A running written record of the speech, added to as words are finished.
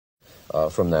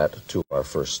from that to our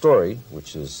first story,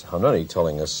 which is Haunani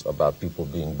telling us about people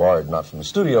being barred not from the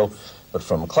studio, but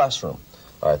from a classroom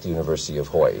at the University of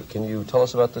Hawaiʻi. Can you tell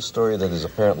us about this story that is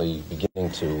apparently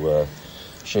beginning to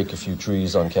shake a few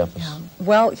trees on campus? Yeah.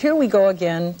 Well, here we go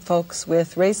again, folks,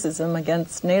 with racism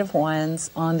against Native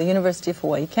Hawaiians on the University of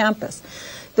Hawaiʻi campus.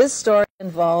 This story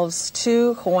involves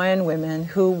two Hawaiian women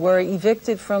who were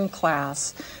evicted from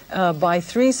class by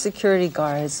 3 security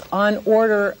guards on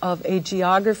order of a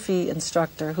geography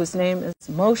instructor whose name is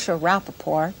Moshe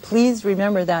Rappaport. Please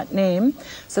remember that name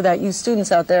so that you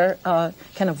students out there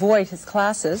can avoid his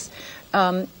classes.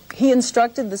 He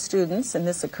instructed the students, and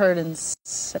this occurred in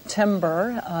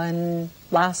September,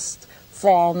 last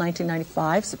fall,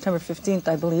 1995, September 15th,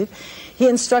 I believe. He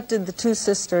instructed the 2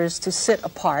 sisters to sit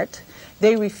apart.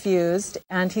 They refused,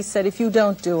 and he said, if you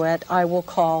don't do it, I will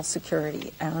call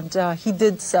security. And he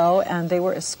did so, and they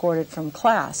were escorted from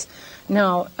class.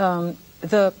 Now,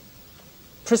 the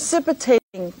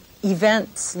precipitating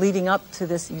events leading up to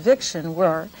this eviction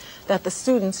were that the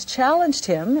students challenged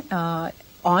him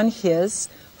on his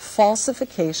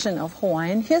falsification of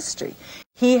Hawaiian history.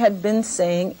 He had been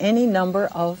saying any number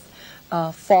of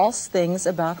false things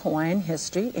about Hawaiian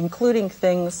history, including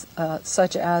things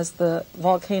such as the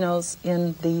volcanoes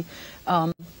in the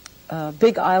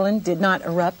Big Island did not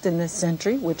erupt in this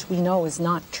century, which we know is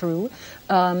not true.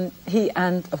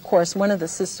 And of course, one of the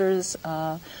sisters,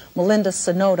 Melinda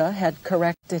Sonoda, had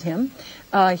corrected him.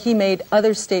 He made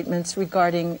other statements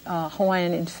regarding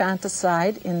Hawaiian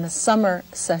infanticide in the summer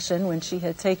session when she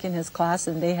had taken his class,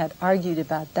 and they had argued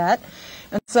about that.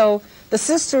 And so the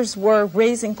sisters were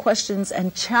raising questions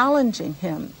and challenging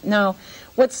him. Now,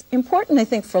 what's important, I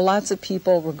think, for lots of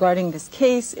people regarding this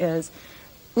case is,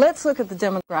 let's look at the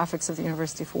demographics of the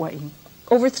University of Hawaiʻi.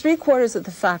 Over 3/4 of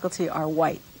the faculty are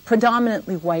white,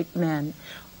 predominantly white men.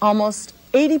 Almost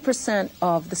 80%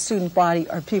 of the student body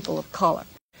are people of color.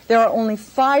 There are only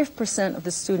 5% of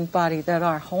the student body that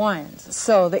are Hawaiians.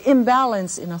 So the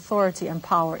imbalance in authority and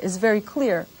power is very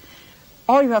clear.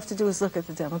 All you have to do is look at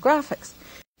the demographics.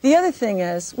 The other thing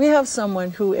is, we have someone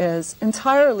who is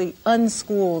entirely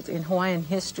unschooled in Hawaiian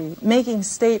history, making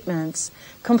statements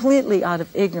completely out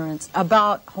of ignorance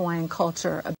about Hawaiian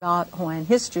culture, about Hawaiian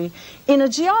history, in a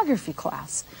geography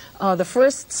class. The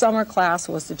first summer class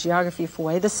was the geography of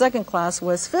Hawaii. The second class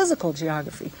was physical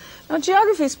geography. Now,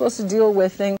 geography is supposed to deal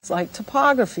with things like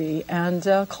topography and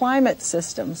climate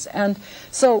systems. And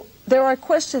so there are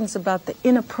questions about the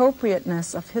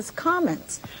inappropriateness of his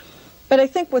comments. But I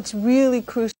think what's really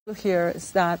crucial here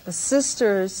is that the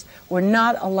sisters were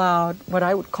not allowed what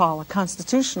I would call a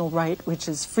constitutional right, which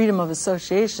is freedom of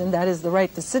association, that is the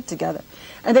right to sit together.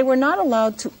 And they were not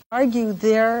allowed to argue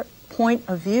their point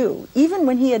of view, even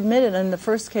when he admitted in the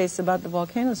first case about the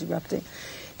volcanoes erupting.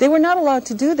 They were not allowed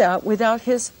to do that without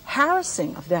his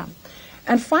harassing of them.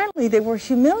 And finally, they were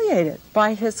humiliated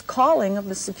by his calling of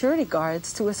the security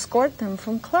guards to escort them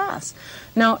from class.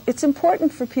 Now, it's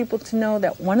important for people to know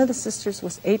that one of the sisters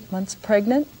was 8 months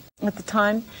pregnant at the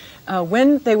time.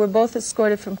 When they were both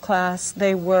escorted from class,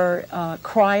 they were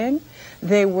crying.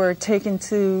 They were taken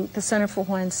to the Center for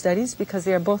Hawaiian Studies because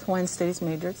they are both Hawaiian Studies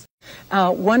majors.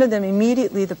 One of them,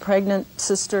 immediately, the pregnant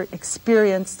sister,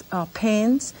 experienced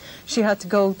pains. She had to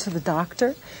go to the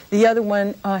doctor. The other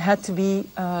one had to be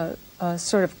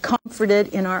sort of comforted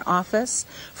in our office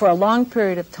for a long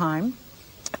period of time.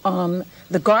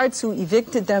 The guards who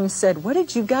evicted them said, "What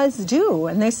did you guys do?"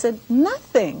 And they said,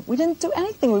 "Nothing. We didn't do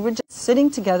anything. We were just sitting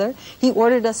together. He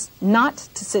ordered us not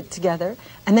to sit together,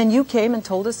 and then you came and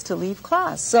told us to leave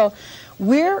class." So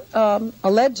we're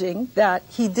alleging that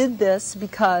he did this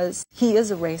because he is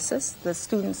a racist. The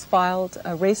students filed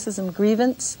a racism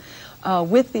grievance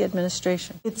with the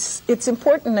administration. It's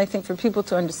important, I think, for people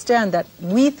to understand that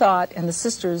we thought, and the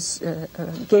sisters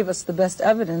gave us the best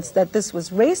evidence, that this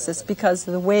was racist because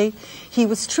of the way he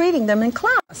was treating them in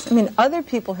class. I mean, other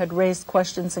people had raised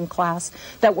questions in class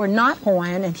that were not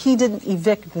Hawaiian, and he didn't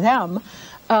evict them.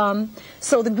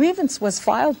 So the grievance was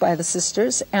filed by the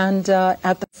sisters, and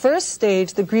at the first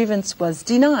stage, the grievance was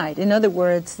denied. In other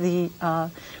words, the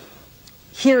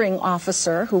hearing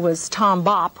officer, who was Tom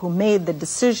Bopp, who made the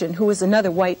decision, who was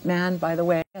another white man, by the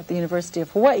way, at the University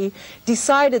of Hawaiʻi,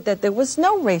 decided that there was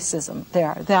no racism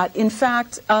there, that in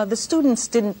fact the students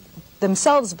didn't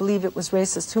themselves believe it was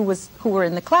racist who were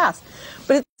in the class.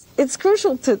 But it's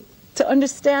crucial to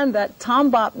understand that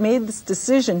Tom Bopp made this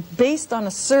decision based on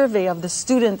a survey of the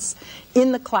students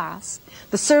in the class.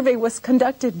 The survey was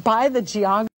conducted by the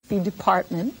geography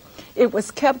department. It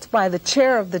was kept by the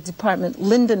chair of the department,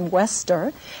 Lyndon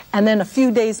Wester, and then a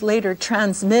few days later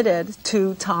transmitted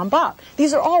to Tom Bopp.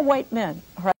 These are all white men,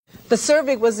 right? The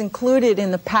survey was included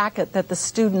in the packet that the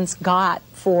students got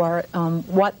for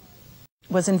what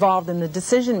was involved in the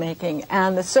decision making,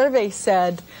 and the survey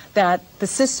said that the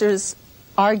sisters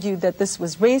argued that this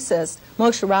was racist.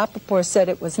 Moshe Rappaport said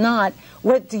it was not.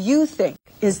 What do you think?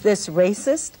 Is this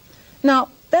racist? Now,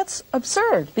 that's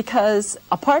absurd, because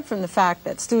apart from the fact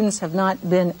that students have not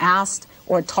been asked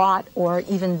or taught or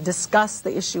even discussed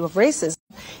the issue of racism,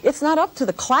 it's not up to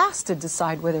the class to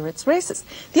decide whether it's racist.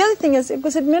 The other thing is it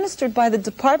was administered by the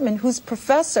department whose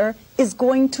professor is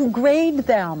going to grade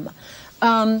them.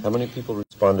 How many people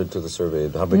responded to the survey?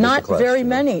 How big Not was the class? very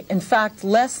many. In fact,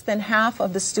 less than half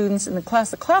of the students in the class.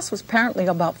 The class was apparently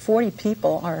about 40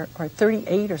 people, or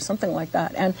 38 or something like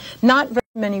that, and not very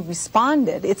many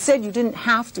responded. It said you didn't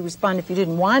have to respond if you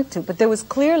didn't want to, but there was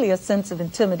clearly a sense of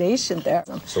intimidation there.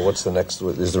 So what's the next?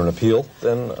 Is there an appeal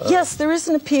then? Yes, there is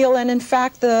an appeal, and in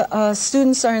fact the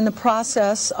students are in the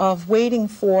process of waiting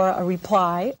for a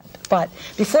reply. But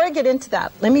before I get into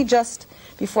that, let me just,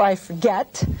 before I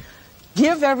forget,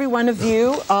 give everyone a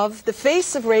view of the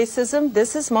face of racism.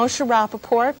 This is Moshe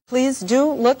Rappaport. Please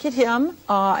do look at him.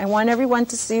 I want everyone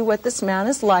to see what this man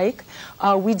is like.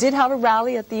 We did have a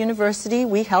rally at the university.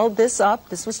 We held this up.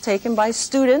 This was taken by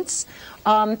students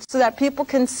so that people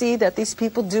can see that these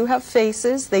people do have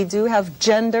faces. They do have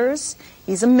genders.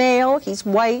 He's a male. He's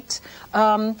white.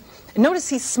 Notice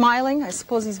he's smiling. I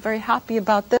suppose he's very happy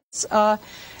about this.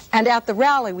 And at the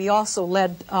rally, we also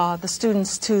led the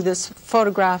students to this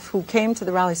photograph who came to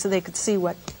the rally so they could see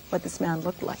what this man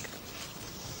looked like.